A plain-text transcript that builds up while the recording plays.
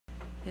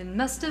It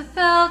must have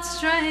felt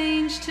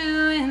strange to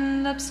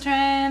end up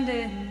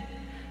stranded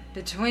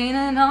between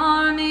an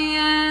army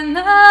and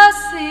the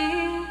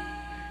sea.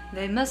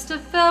 They must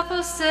have felt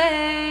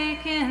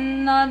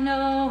forsaken, not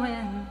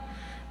knowing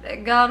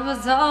that God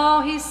was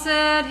all He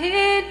said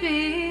He'd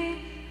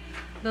be.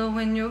 But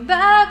when your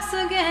back's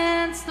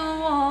against the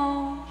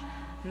wall,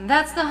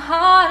 that's the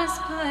hardest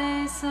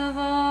place of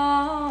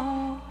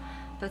all.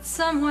 But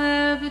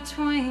somewhere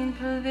between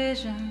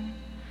provision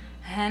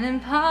and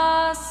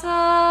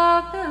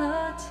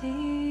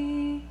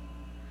impossibility,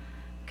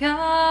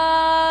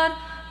 God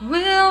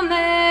will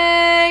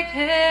make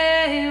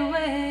a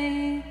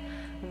way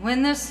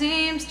when there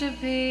seems to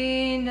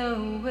be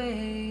no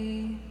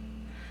way.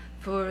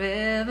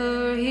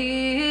 Forever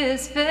He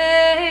is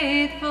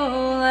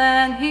faithful,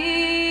 and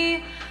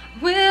He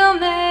will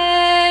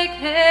make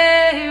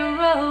a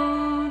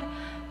road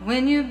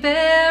when you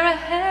bear a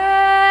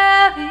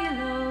heavy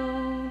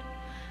load.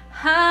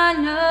 I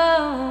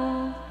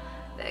know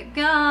that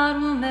God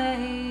will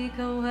make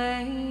a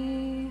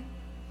way.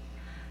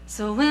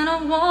 So when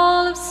a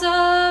wall of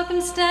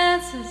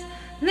circumstances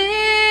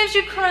leaves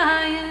you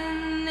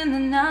crying in the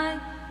night,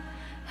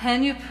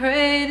 and you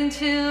prayed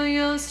until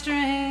your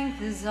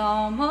strength is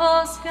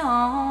almost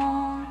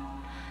gone,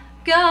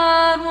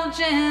 God will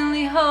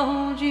gently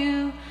hold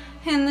you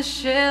in the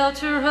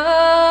shelter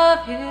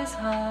of His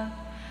heart,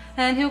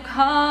 and He'll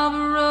carve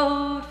a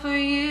road for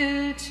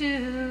you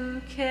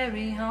to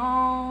carry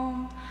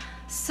on.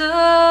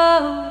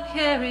 So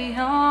carry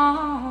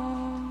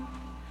on,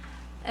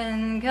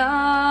 and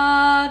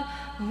God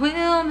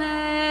will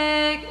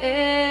make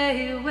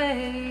a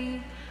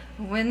way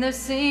when there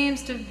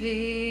seems to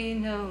be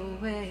no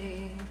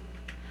way.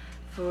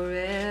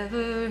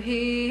 Forever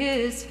He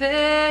is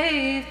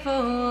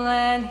faithful,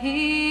 and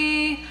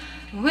He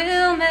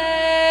will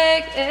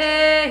make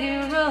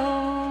a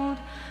road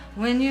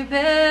when you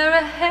bear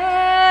a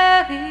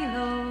heavy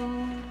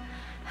load.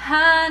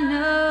 I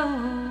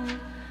know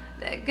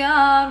that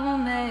God will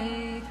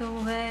make a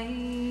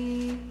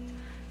way.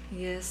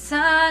 Yes,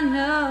 I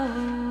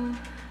know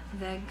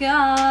that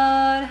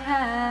God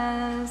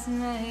has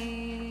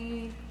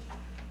made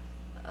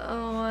a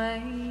way.